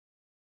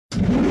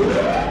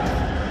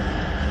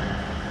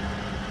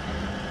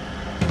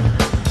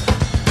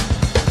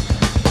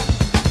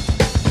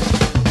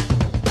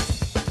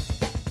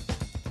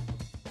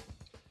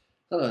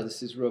Hello,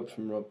 this is Rob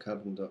from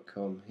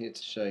robcoven.com, here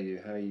to show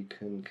you how you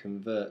can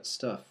convert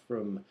stuff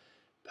from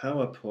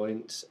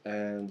PowerPoint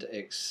and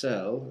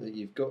Excel that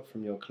you've got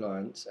from your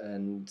clients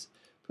and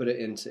put it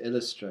into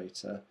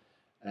Illustrator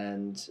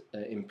and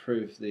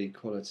improve the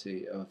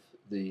quality of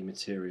the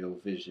material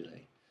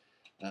visually.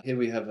 Here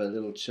we have a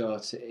little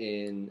chart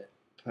in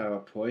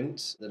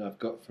PowerPoint that I've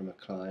got from a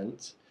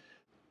client,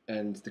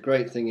 and the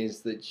great thing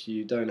is that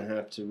you don't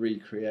have to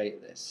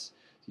recreate this.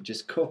 You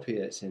just copy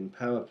it in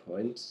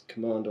PowerPoint,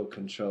 Command or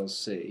Control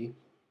C,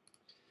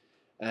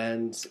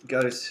 and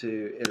go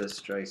to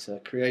Illustrator,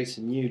 create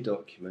a new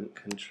document,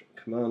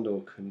 Command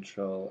or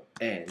Control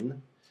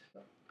N.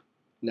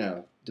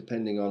 Now,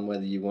 depending on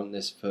whether you want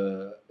this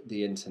for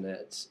the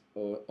internet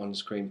or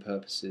on-screen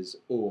purposes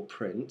or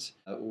print,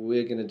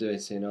 we're going to do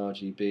it in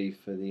RGB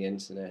for the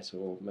internet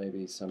or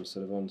maybe some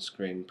sort of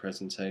on-screen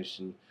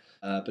presentation.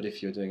 But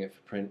if you're doing it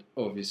for print,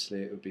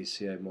 obviously it would be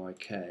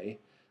CMYK.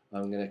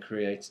 I'm going to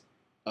create,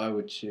 I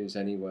would choose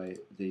anyway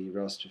the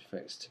raster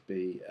effects to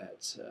be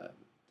at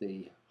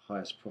the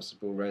highest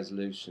possible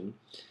resolution,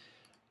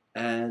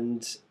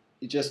 and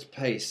you just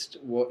paste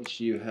what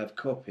you have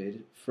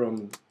copied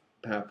from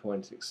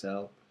PowerPoint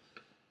Excel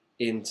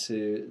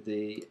into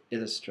the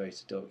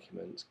Illustrator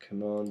document,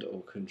 Command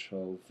or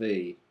Control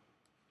V.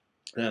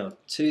 Now,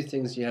 two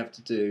things you have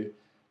to do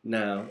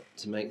now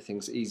to make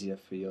things easier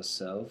for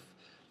yourself.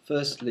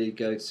 Firstly,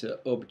 go to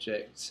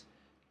Object,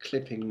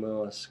 Clipping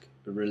Mask,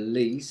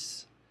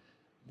 Release.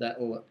 That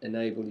will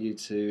enable you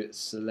to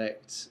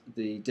select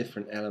the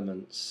different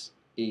elements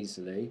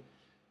easily.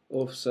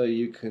 Also,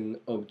 you can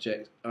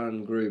Object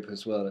Ungroup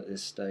as well at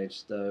this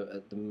stage,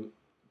 though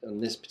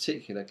in this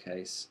particular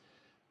case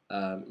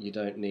you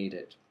don't need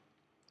it.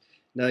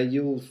 Now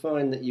you'll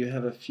find that you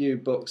have a few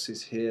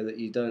boxes here that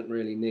you don't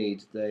really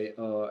need. They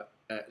are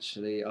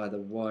actually either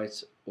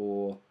white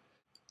or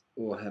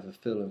have a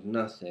fill of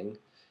nothing.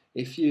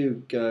 If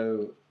you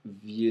go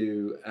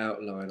View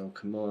Outline or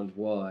Command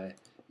Y,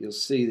 you'll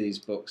see these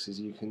boxes.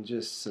 You can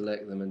just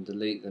select them and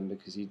delete them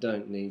because you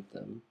don't need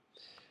them.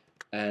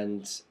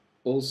 And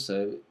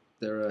also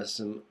there are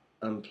some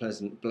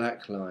unpleasant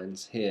black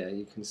lines here.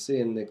 You can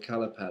see in the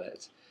color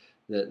palette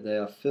that they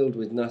are filled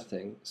with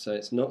nothing, so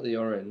it's not the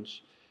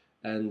orange,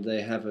 and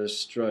they have a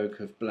stroke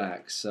of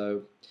black.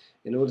 So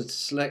in order to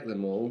select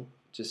them all,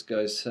 just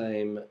go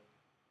same,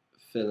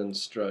 fill and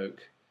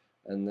stroke,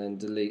 and then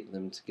delete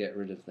them to get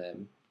rid of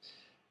them.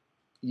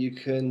 You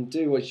can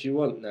do what you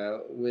want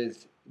now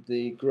with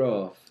the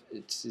graph.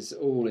 It is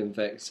all in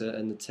vector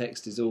and the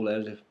text is all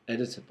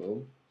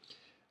editable.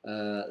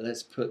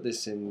 Let's put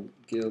this in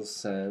Gill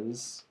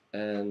Sans,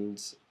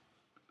 and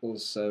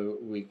also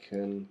we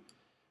can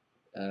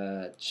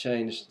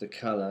change the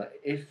color.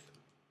 If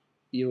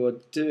you are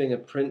doing a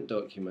print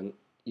document,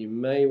 you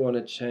may want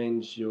to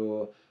change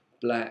your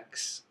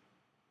blacks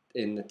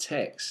in the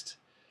text.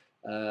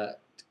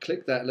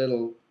 Click that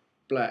little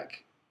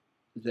black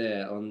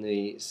there on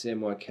the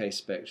CMYK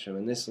spectrum,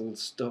 and this will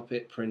stop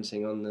it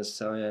printing on the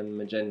cyan,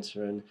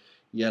 magenta and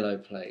yellow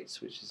plates,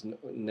 which is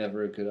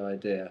never a good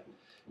idea.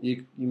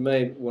 You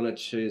may want to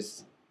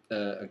choose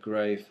a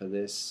grey for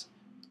this,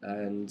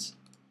 and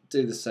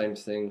do the same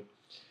thing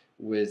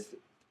with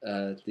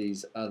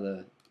these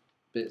other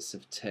bits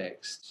of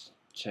text.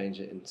 Change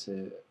it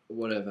into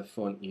whatever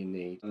font you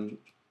need.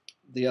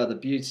 The other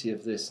beauty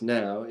of this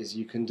now is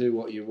you can do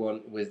what you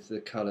want with the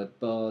coloured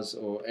bars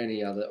or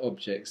any other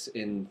objects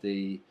in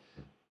the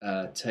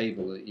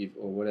table that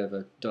or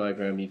whatever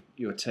diagram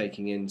you're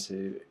taking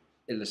into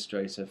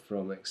Illustrator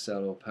from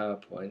Excel or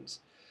PowerPoint.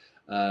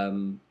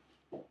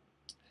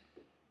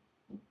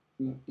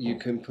 You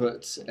can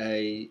put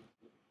a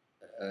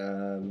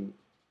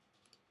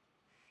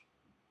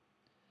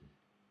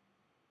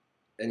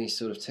any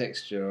sort of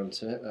texture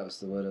onto it. That was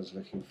the word I was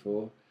looking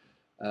for.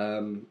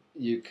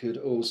 You could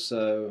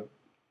also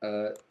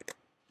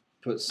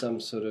put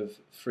some sort of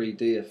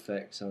 3D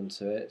effect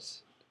onto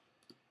it,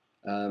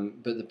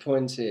 but the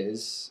point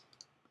is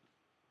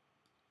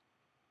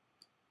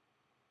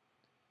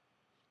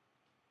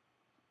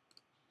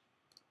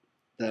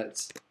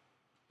that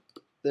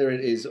there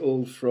it is,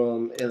 all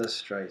from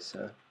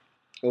Illustrator,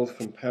 all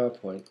from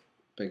PowerPoint,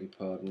 beg your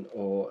pardon,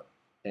 or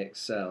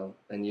Excel,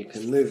 and you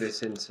can move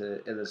it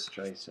into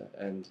Illustrator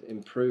and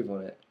improve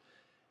on it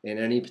in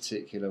any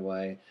particular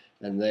way,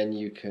 and then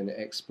you can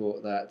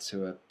export that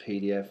to a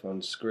PDF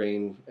on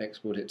screen,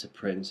 export it to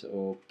print,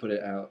 or put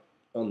it out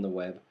on the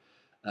web,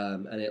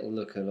 and it'll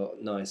look a lot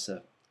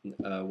nicer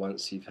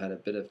once you've had a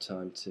bit of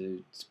time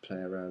to play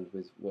around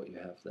with what you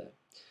have there.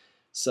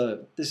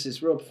 So this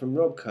is Rob from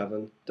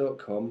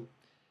robcoven.com.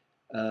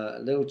 A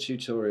little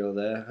tutorial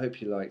there.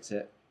 Hope you liked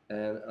it,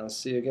 and I'll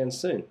see you again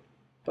soon.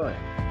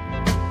 Bye.